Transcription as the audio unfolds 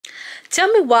Tell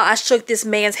me why I shook this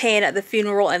man's hand at the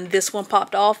funeral and this one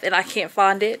popped off and I can't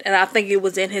find it, and I think it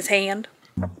was in his hand.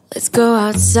 Let's go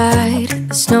outside,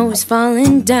 the snow is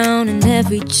falling down and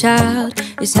every child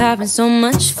is having so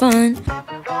much fun.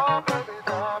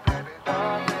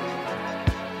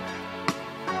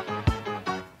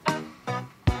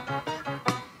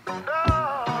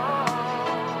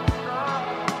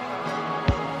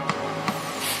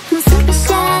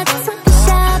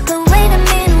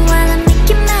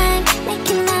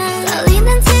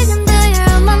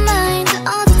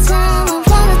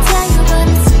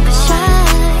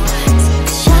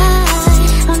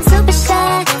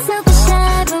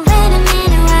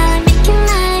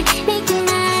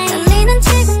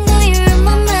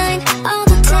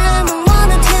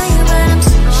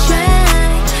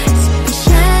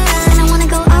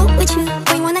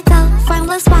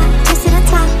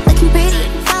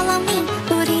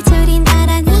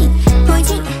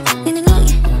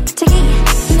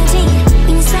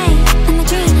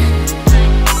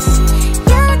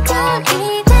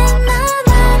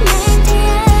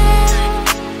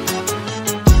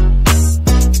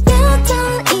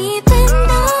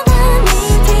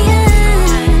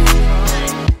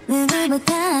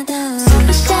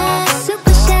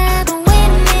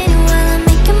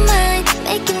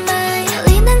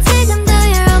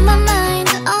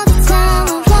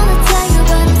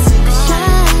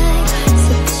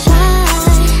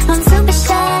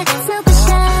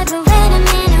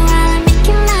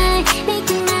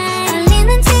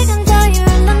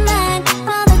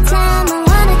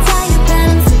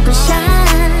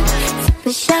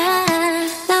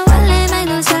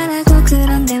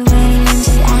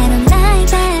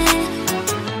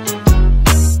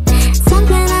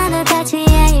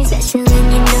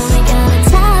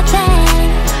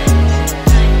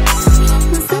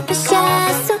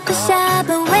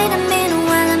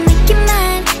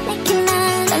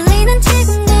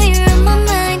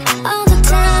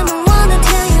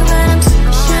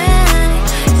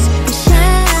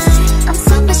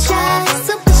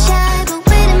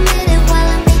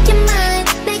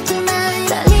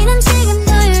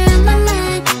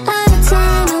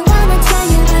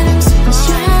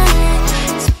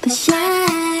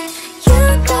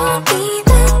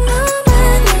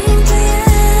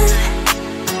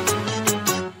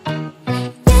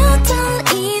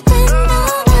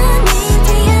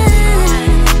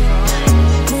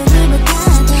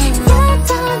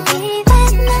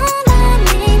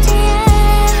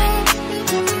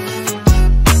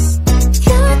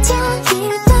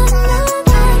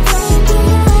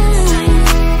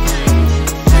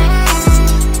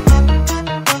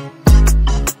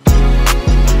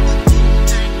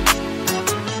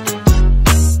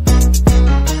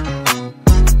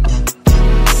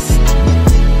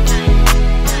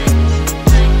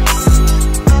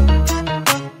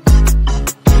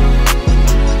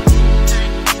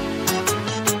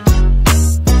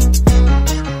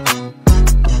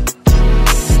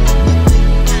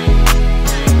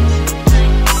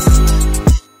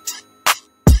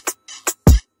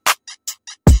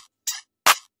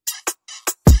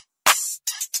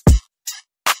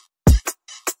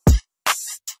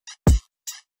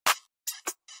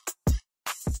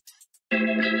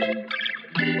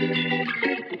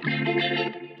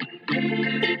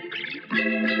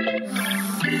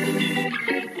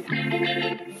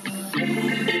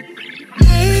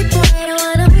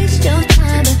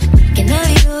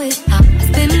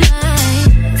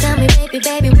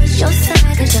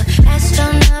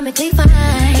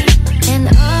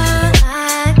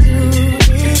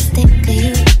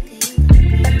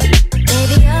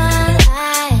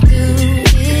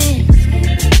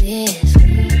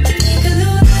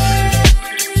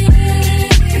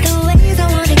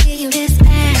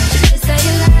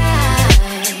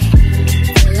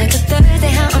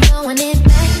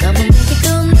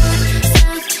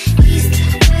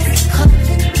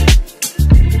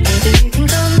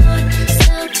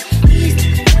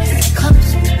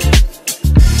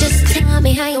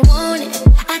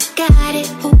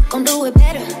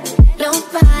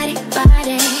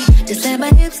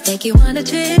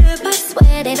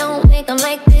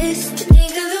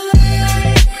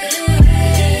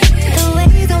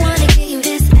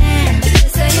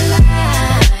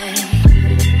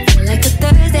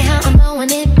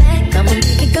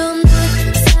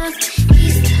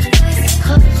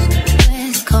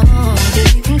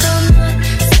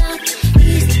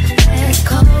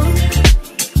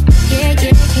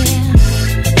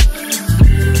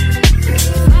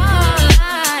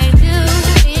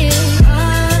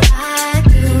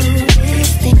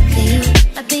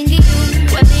 Thinking you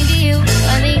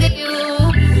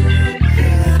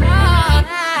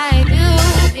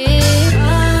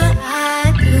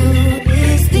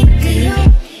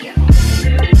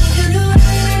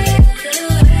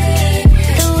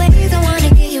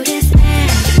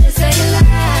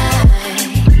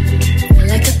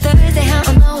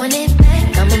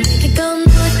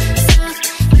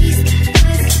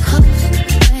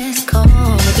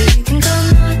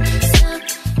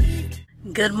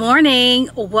morning,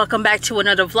 welcome back to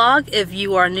another vlog. If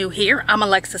you are new here, I'm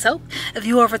Alexis Hope. If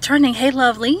you are returning, hey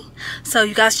lovely. So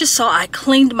you guys just saw I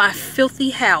cleaned my filthy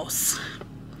house.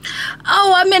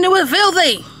 Oh, I mean, it was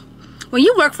filthy. When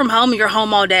you work from home and you're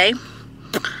home all day,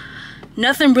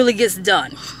 nothing really gets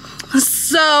done.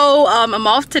 So I'm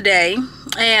off today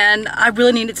and I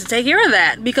really needed to take care of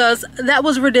that because that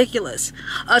was ridiculous,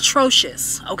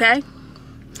 atrocious, okay?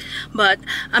 But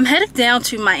I'm headed down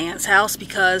to my aunt's house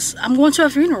because I'm going to a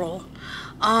funeral.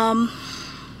 A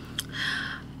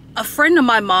friend of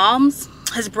my mom's,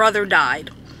 his brother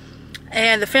died.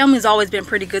 And the family's always been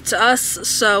pretty good to us.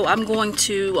 So I'm going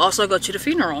to also go to the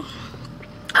funeral.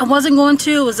 I wasn't going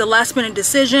to. It was a last minute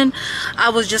decision. I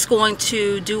was just going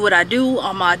to do what I do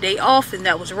on my day off, and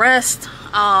that was rest.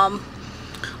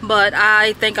 But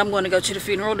I think I'm going to go to the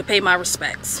funeral to pay my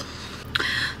respects.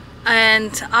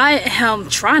 And I am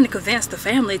trying to convince the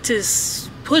family to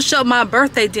push up my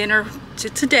birthday dinner to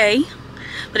today.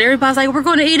 But everybody's like, we're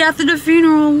going to eat after the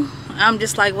funeral. I'm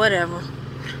just like, whatever.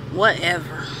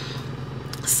 Whatever.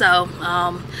 So,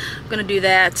 I'm going to do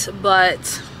that.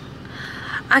 But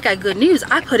I got good news.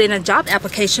 I put in a job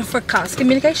application for Cox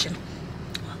Communication.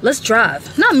 Let's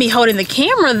drive. Not me holding the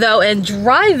camera, though, and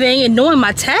driving and knowing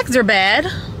my tags are bad.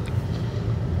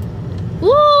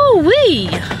 Woo-wee.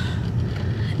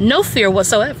 No fear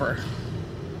whatsoever.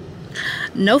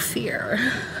 No fear.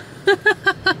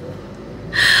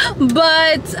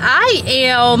 But I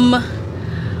am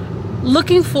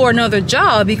looking for another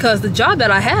job because the job that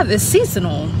I have is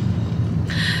seasonal.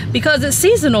 Because it's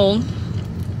seasonal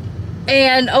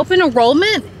and open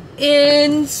enrollment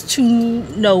ends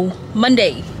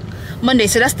Monday. Monday.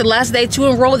 So that's the last day to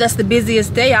enroll. That's the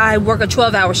busiest day. I work a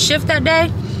 12-hour shift that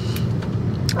day.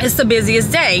 It's the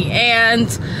busiest day, and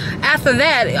after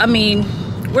that, I mean,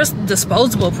 we're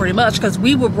disposable pretty much because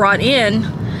we were brought in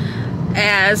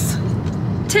as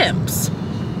temps.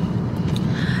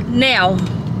 Now,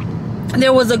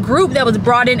 there was a group that was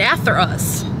brought in after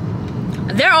us.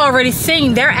 They're already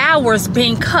seeing their hours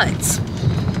being cut.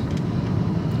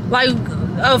 Like,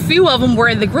 a few of them were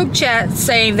in the group chat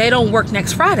saying they don't work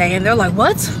next Friday, and they're like,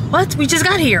 what? We just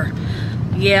got here.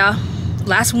 Yeah,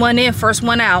 last one in, first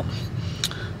one out.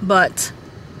 But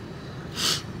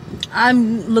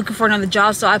I'm looking for another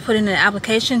job, so I put in an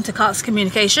application to Cox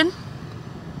Communication.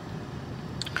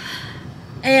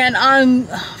 And I'm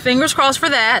fingers crossed for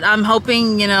that. I'm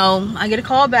hoping, you know, I get a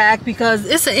call back because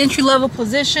it's an entry-level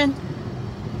position.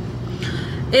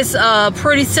 It's a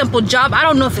pretty simple job. I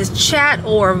don't know if it's chat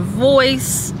or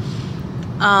voice.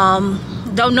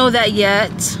 Don't know that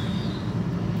yet.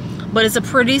 But it's a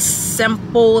pretty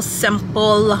simple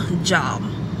job.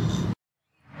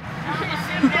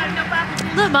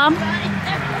 Look, Mom.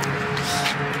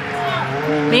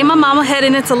 Me and my mama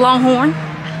heading into Longhorn.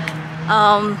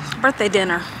 Birthday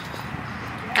dinner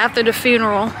after the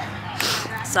funeral.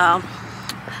 So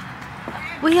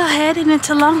we are heading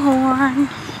into Longhorn.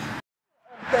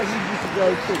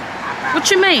 What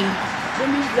you mean?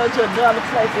 Then you go to another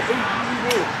place to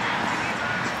eat.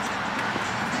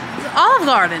 Olive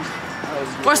Garden.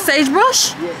 Or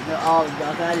Sagebrush? Yeah, no Olive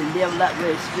Garden. I didn't never like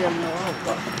where it smelled no Olive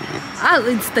Garden.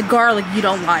 It's the garlic you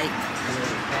don't like.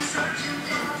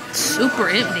 Super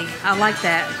empty. I like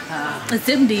that. It's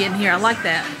empty in here. I like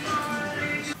that.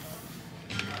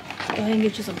 Go ahead and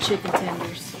get you some chicken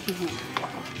tenders.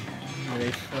 Are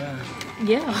they fried?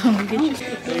 Yeah. Get you.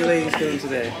 How are you ladies doing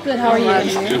today? Good. How are you?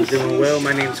 I'm doing well.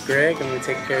 My name's Greg. I'm going to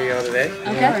take care of y'all today.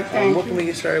 Okay. What can we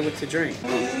get started with to drink?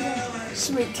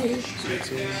 Sweet tea. Sweet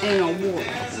tea. And a water.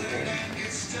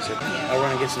 So I'll run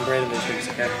and get some bread and those drinks,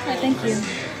 okay? Right, thank you.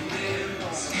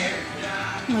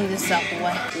 Move this out the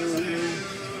way.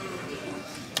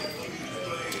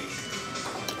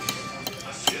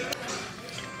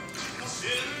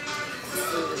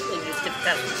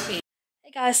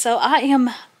 Hey guys, so I am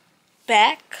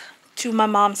back to my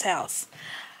mom's house.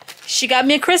 She got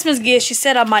me a Christmas gift. She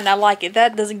said I might not like it.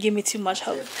 That doesn't give me too much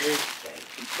hope.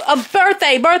 A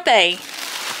birthday.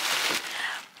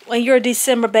 When you're a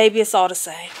December baby, it's all the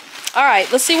same. All right,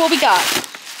 let's see what we got.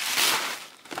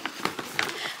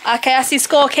 Okay, I see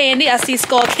skull candy.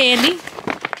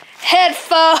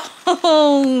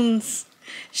 Headphones.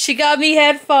 She got me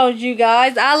headphones, you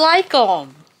guys. I like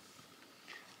them.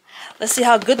 Let's see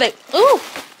how good they... Ooh!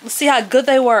 Let's see how good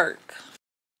they work.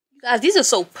 You guys, these are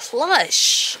so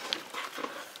plush.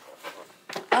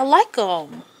 I like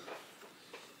them.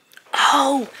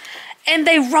 Oh, and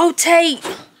they rotate.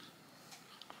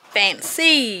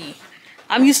 Fancy.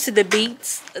 I'm used to the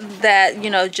Beats that, you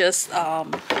know, just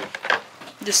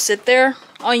sit there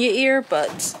on your ear,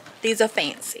 but these are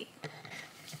fancy.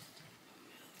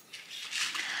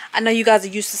 I know you guys are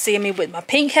used to seeing me with my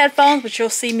pink headphones, but you'll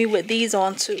see me with these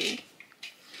on too.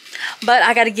 But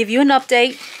I got to give you an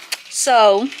update.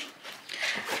 So,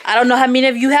 I don't know how many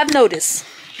of you have noticed.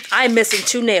 I'm missing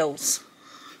 2 nails.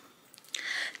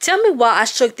 Tell me why I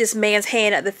shook this man's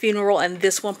hand at the funeral and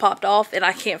this one popped off and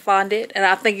I can't find it. And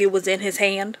I think it was in his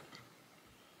hand.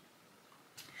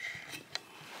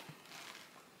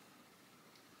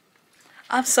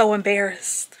 I'm so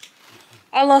embarrassed.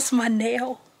 I lost my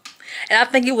nail. And I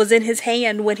think it was in his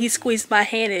hand. When he squeezed my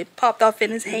hand, it popped off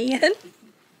in his hand.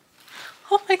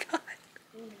 Oh my God.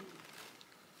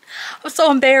 I'm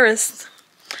so embarrassed.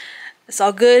 It's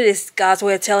all good. It's God's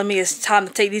way of telling me it's time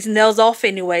to take these nails off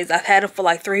anyways. I've had them for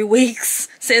like 3 weeks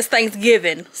since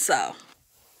Thanksgiving. So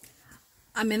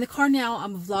I'm in the car now.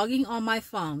 I'm vlogging on my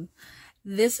phone.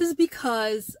 This is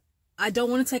because I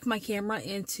don't want to take my camera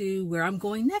into where I'm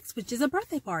going next, which is a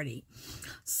birthday party.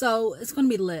 So it's going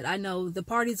to be lit. I know the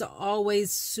parties are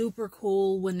always super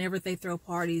cool whenever they throw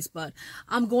parties, but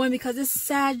I'm going because it's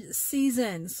sad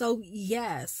season. So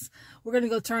yes, we're going to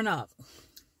go turn up.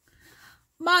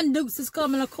 Mon Dukes is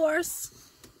coming, of course.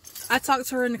 I talked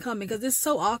to her into coming because it's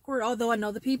so awkward. Although I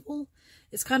know the people,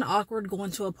 it's kind of awkward going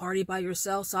to a party by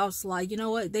yourself. So I was like, you know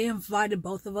what? They invited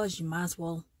both of us. You might as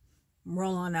well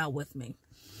roll on out with me.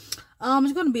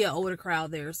 It's going to be an older crowd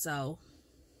there, so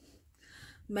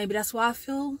maybe that's why I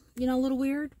feel, you know, a little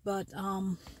weird. But,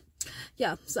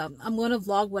 yeah, so I'm going to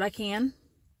vlog what I can.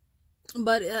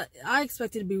 But I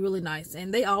expect it to be really nice.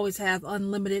 And they always have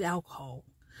unlimited alcohol.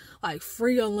 Like,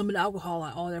 free unlimited alcohol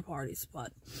at all their parties.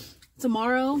 But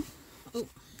tomorrow... Oh,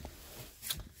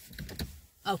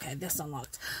 okay, that's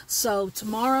unlocked. So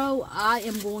tomorrow I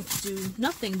am going to do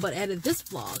nothing but edit this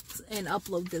vlog and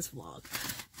upload this vlog.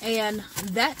 And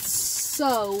that's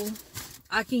so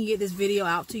I can get this video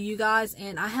out to you guys.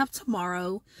 And I have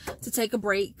tomorrow to take a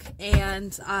break.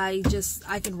 And I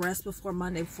can rest before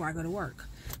Monday before I go to work.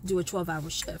 Do a 12-hour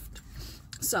shift.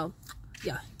 So,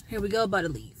 yeah. Here we go. About to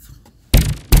leave.